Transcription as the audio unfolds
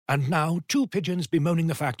And now, two pigeons bemoaning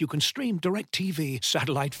the fact you can stream DirecTV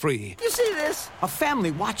satellite-free. You see this? A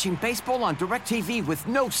family watching baseball on DirecTV with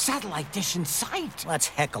no satellite dish in sight. Let's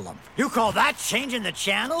heckle them. You call that changing the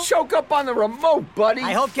channel? Choke up on the remote, buddy.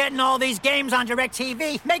 I hope getting all these games on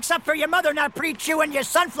DirecTV makes up for your mother not pre-chewing your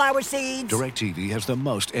sunflower seeds. DirecTV has the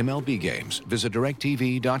most MLB games. Visit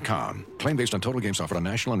DirecTV.com. Claim based on total games offered on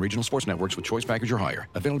national and regional sports networks with choice package or higher.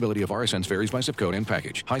 Availability of RSNs varies by zip code and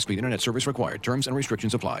package. High-speed internet service required. Terms and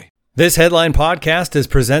restrictions apply. This Headline Podcast is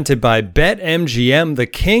presented by BetMGM, the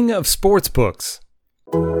king of sportsbooks.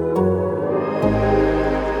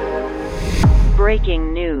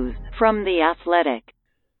 Breaking news from The Athletic.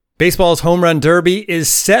 Baseball's Home Run Derby is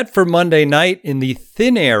set for Monday night in the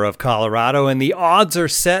thin air of Colorado, and the odds are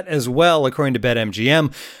set as well, according to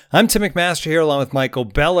BetMGM. I'm Tim McMaster here along with Michael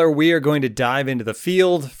Beller. We are going to dive into the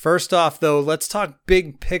field. First off, though, let's talk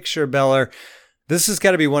big picture, Beller. This has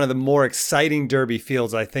got to be one of the more exciting Derby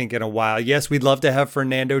fields, I think, in a while. Yes, we'd love to have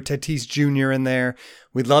Fernando Tatis Jr. in there.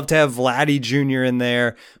 We'd love to have Vladdy Jr. in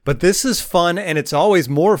there. But this is fun, and it's always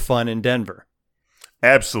more fun in Denver.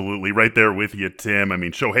 Absolutely. Right there with you, Tim. I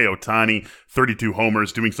mean, Shohei Ohtani, 32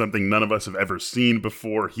 homers, doing something none of us have ever seen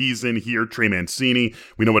before. He's in here. Trey Mancini,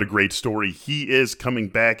 we know what a great story he is, coming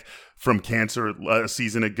back from cancer a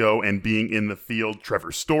season ago and being in the field.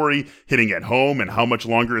 Trevor Story hitting at home, and how much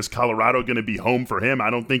longer is Colorado going to be home for him? I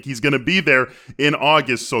don't think he's going to be there in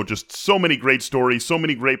August. So just so many great stories, so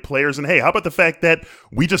many great players. And hey, how about the fact that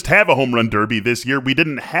we just have a home run derby this year? We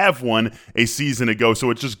didn't have one a season ago. So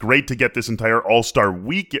it's just great to get this entire All-Star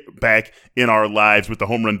week back in our lives with the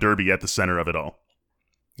home run derby at the center of it all.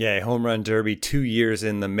 Yeah, home run derby, 2 years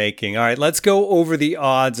in the making. All right, let's go over the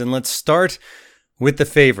odds, and let's start with the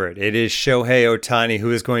favorite. It is Shohei Ohtani,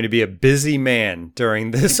 who is going to be a busy man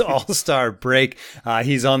during this All-Star break.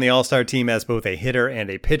 He's on the All-Star team as both a hitter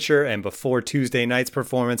and a pitcher, and before Tuesday night's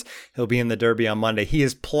performance, he'll be in the Derby on Monday. He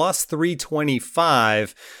is plus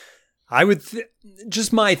 325. I would,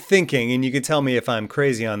 just my thinking, and you can tell me if I'm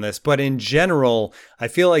crazy on this, but in general, I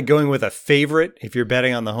feel like going with a favorite, if you're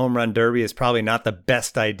betting on the Home Run Derby, is probably not the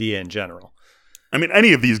best idea in general. I mean,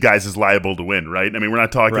 any of these guys is liable to win, right? I mean, we're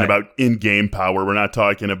not talking about in-game power. We're not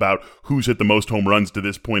talking about who's hit the most home runs to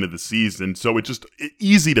this point of the season. So it's just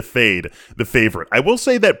easy to fade the favorite. I will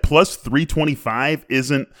say that plus 325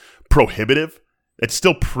 isn't prohibitive. It's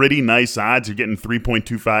still pretty nice odds. You're getting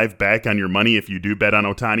 3.25 back on your money if you do bet on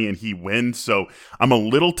Ohtani and he wins. So I'm a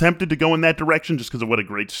little tempted to go in that direction just because of what a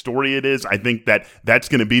great story it is. I think that that's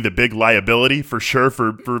going to be the big liability for sure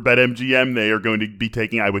for BetMGM. They are going to be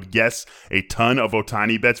taking, I would guess, a ton of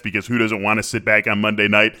Ohtani bets, because who doesn't want to sit back on Monday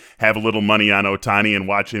night, have a little money on Ohtani and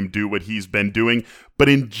watch him do what he's been doing. But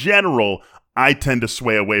in general, I tend to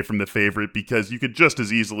sway away from the favorite, because you could just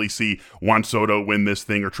as easily see Juan Soto win this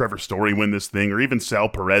thing, or Trevor Story win this thing, or even Sal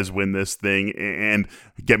Perez win this thing, and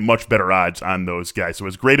get much better odds on those guys. So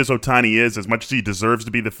as great as Ohtani is, as much as he deserves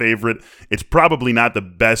to be the favorite, it's probably not the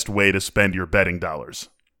best way to spend your betting dollars.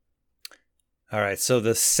 All right, so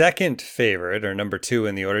the second favorite, or number two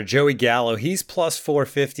in the order, Joey Gallo, he's plus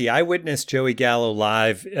 450. I witnessed Joey Gallo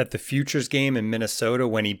live at the Futures game in Minnesota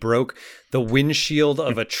when he broke the windshield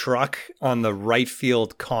of a truck on the right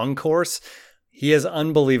field concourse. He has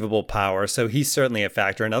unbelievable power, so he's certainly a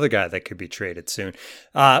factor. Another guy that could be traded soon.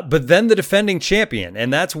 But then the defending champion,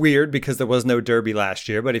 and that's weird because there was no Derby last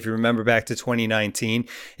year. But if you remember back to 2019,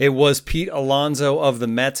 it was Pete Alonso of the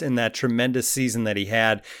Mets in that tremendous season that he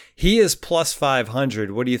had. He is plus 500.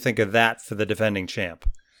 What do you think of that for the defending champ?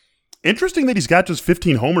 Interesting that he's got just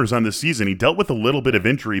 15 homers on the season. He dealt with a little bit of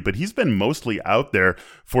injury, but he's been mostly out there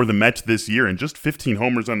for the Mets this year, and just 15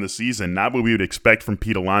 homers on the season, not what we would expect from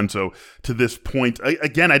Pete Alonso to this point.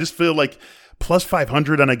 Again, I just feel like plus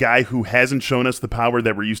 500 on a guy who hasn't shown us the power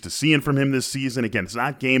that we're used to seeing from him this season. Again, it's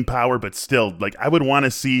not game power, but still, like, I would want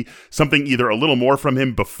to see something either a little more from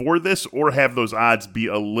him before this, or have those odds be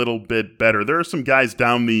a little bit better. There are some guys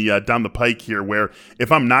down the pike here where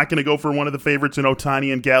if I'm not going to go for one of the favorites in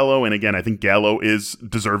Ohtani and Gallo, and again, I think Gallo is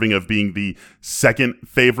deserving of being the second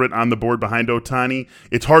favorite on the board behind Ohtani,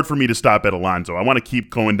 it's hard for me to stop at Alonso. I want to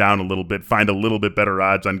keep going down a little bit, find a little bit better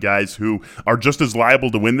odds on guys who are just as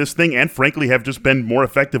liable to win this thing, and frankly have just been more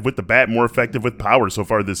effective with the bat, more effective with power so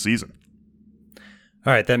far this season.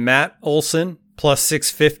 All right, then Matt Olson, plus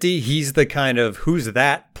 650. He's the kind of who's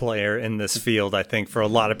that player in this field, I think, for a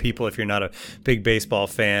lot of people if you're not a big baseball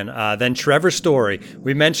fan. Then Trevor Story.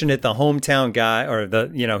 We mentioned it, the hometown guy, or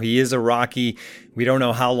he is a Rocky. We don't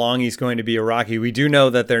know how long he's going to be a Rocky. We do know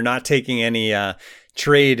that they're not taking any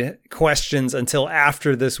trade questions until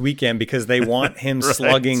after this weekend because they want him right.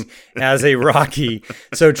 slugging as a Rocky.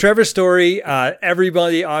 So Trevor Story,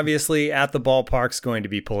 everybody obviously at the ballpark's going to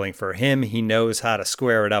be pulling for him. He knows how to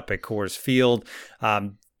square it up at Coors Field.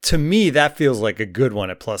 To me, that feels like a good one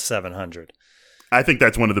at plus 700. I think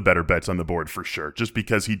that's one of the better bets on the board for sure, just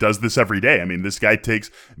because he does this every day. I mean, this guy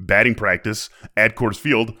takes batting practice at Coors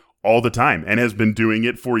Field all the time and has been doing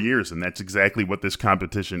it for years, and that's exactly what this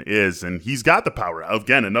competition is. And he's got the power.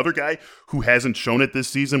 Again, another guy who hasn't shown it this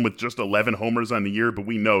season with just 11 homers on the year, but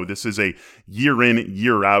we know this is a year in,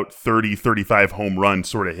 year out, 30, 35 home run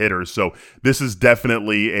sort of hitter. So this is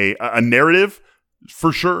definitely a narrative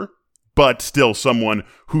for sure, but still someone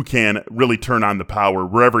who can really turn on the power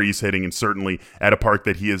wherever he's hitting, and certainly at a park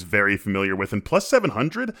that he is very familiar with. And plus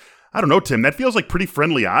 700, I don't know, Tim, that feels like pretty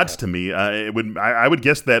friendly odds to me. I would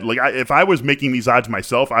guess that if I was making these odds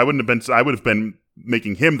myself, I would have been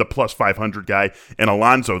making him the plus 500 guy and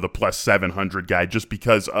Alonso the plus 700 guy, just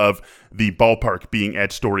because of the ballpark being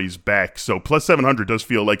at Story's back. So plus 700 does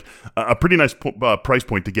feel like a pretty nice price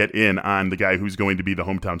point to get in on the guy who's going to be the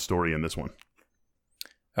hometown Story in this one.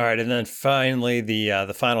 All right, and then finally,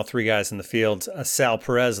 the final three guys in the field, Sal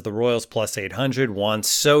Perez of the Royals, plus 800. Juan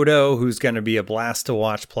Soto, who's going to be a blast to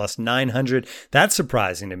watch, plus 900. That's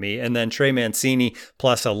surprising to me. And then Trey Mancini,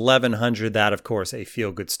 plus 1,100. That, of course, a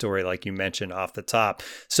feel-good story, like you mentioned off the top.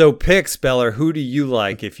 So picks, Beller, who do you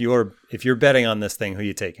like? If you're betting on this thing, who are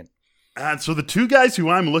you taking? So the two guys who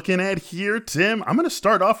I'm looking at here, Tim, I'm going to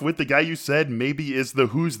start off with the guy you said maybe is the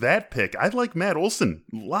who's that pick. I like Matt Olson.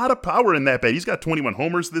 A lot of power in that bet. He's got 21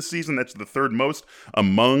 homers this season. That's the third most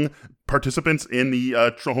among participants in the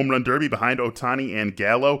home run derby, behind Ohtani and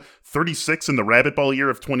Gallo. 36 in the Rabbit Ball year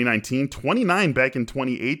of 2019, 29 back in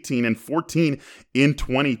 2018, and 14 in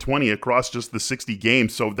 2020 across just the 60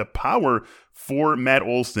 games. So the power for Matt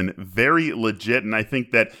Olson, very legit, and I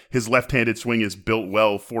think that his left-handed swing is built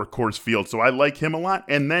well for Coors Field, so I like him a lot.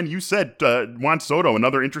 And then you said Juan Soto,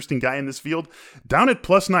 another interesting guy in this field, down at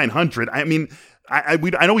plus 900. I mean, I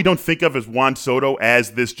know we don't think of as Juan Soto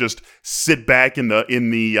as this just sit back in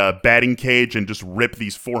the batting cage and just rip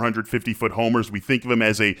these 450-foot homers. We think of him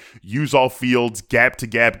as a use all fields,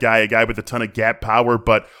 gap-to-gap guy, a guy with a ton of gap power,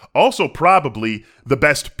 but also probably the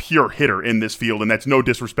best pure hitter in this field, and that's no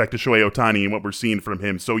disrespect to Shohei Ohtani and what we're seeing from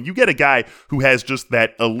him. So you get a guy who has just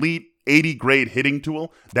that elite 80-grade hitting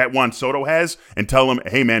tool that Juan Soto has, and tell him,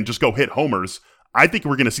 hey man, just go hit homers. I think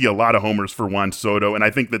we're going to see a lot of homers for Juan Soto, and I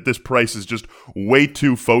think that this price is just way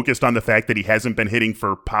too focused on the fact that he hasn't been hitting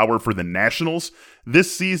for power for the Nationals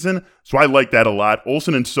this season, so I like that a lot.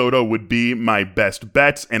 Olson and Soto would be my best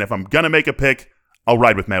bets, and if I'm going to make a pick, I'll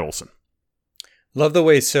ride with Matt Olson. Love the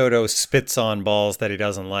way Soto spits on balls that he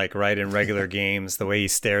doesn't like, right, in regular games, the way he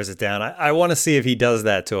stares it down. I want to see if he does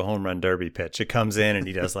that to a home run derby pitch. It comes in and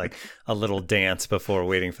he does like a little dance before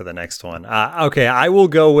waiting for the next one. Okay, I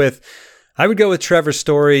would go with Trevor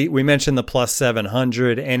Story. We mentioned the plus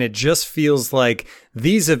 700, and it just feels like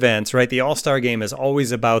these events, right? The All-Star Game is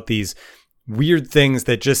always about these weird things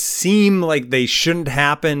that just seem like they shouldn't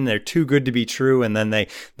happen. They're too good to be true, and then they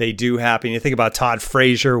do happen. You think about Todd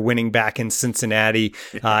Frazier winning back in Cincinnati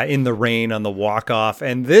in the rain on the walk-off,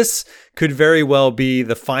 and this could very well be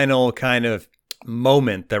the final kind of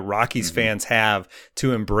moment that Rockies fans have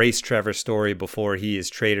to embrace Trevor Story before he is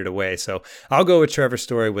traded away. So I'll go with Trevor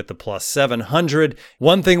Story with the plus 700.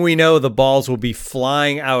 One thing we know, the balls will be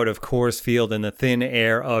flying out of Coors Field in the thin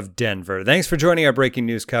air of Denver. Thanks for joining our breaking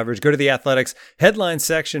news coverage. Go to the Athletics headline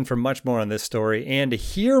section for much more on this story. And to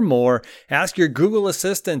hear more, ask your Google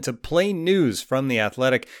Assistant to play news from The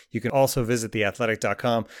Athletic. You can also visit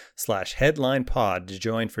theathletic.com/headlinepod to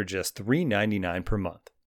join for just $3.99 per month.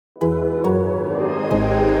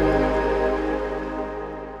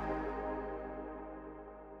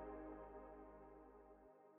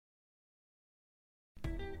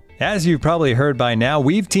 As you've probably heard by now,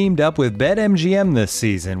 we've teamed up with BetMGM this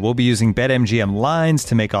season. We'll be using BetMGM lines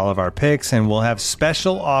to make all of our picks, and we'll have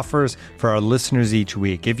special offers for our listeners each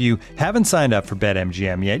week. If you haven't signed up for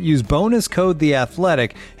BetMGM yet, use bonus code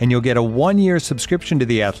THEATHLETIC, and you'll get a 1-year subscription to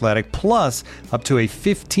The Athletic, plus up to a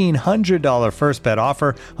 $1,500 first bet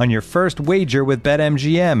offer on your first wager with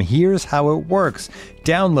BetMGM. Here's how it works.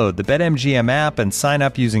 Download the BetMGM app and sign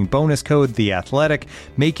up using bonus code THEATHLETIC.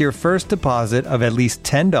 Make your first deposit of at least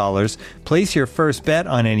 $10. Place your first bet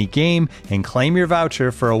on any game and claim your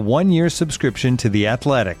voucher for a 1-year subscription to The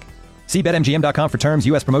Athletic. See BetMGM.com for terms.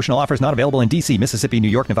 U.S. promotional offers not available in D.C., Mississippi, New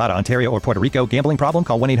York, Nevada, Ontario, or Puerto Rico. Gambling problem?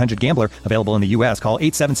 Call 1-800-GAMBLER. Available in the U.S. Call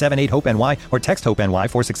 877-8-HOPE-NY or text HOPE-NY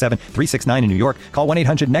 467-369 in New York. Call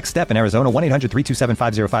 1-800-NEXT-STEP in Arizona.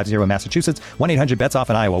 1-800-327-5050 in Massachusetts. 1-800-BETS-OFF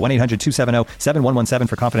in Iowa. 1-800-270-7117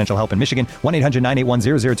 for confidential help in Michigan.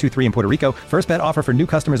 1-800-981-0023 in Puerto Rico. First bet offer for new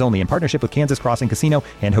customers only in partnership with Kansas Crossing Casino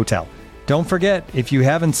and Hotel. Don't forget, if you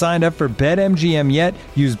haven't signed up for BetMGM yet,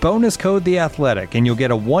 use bonus code The Athletic, and you'll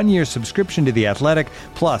get a 1-year subscription to The Athletic,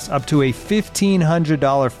 plus up to a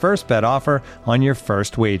 $1,500 first bet offer on your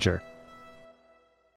first wager.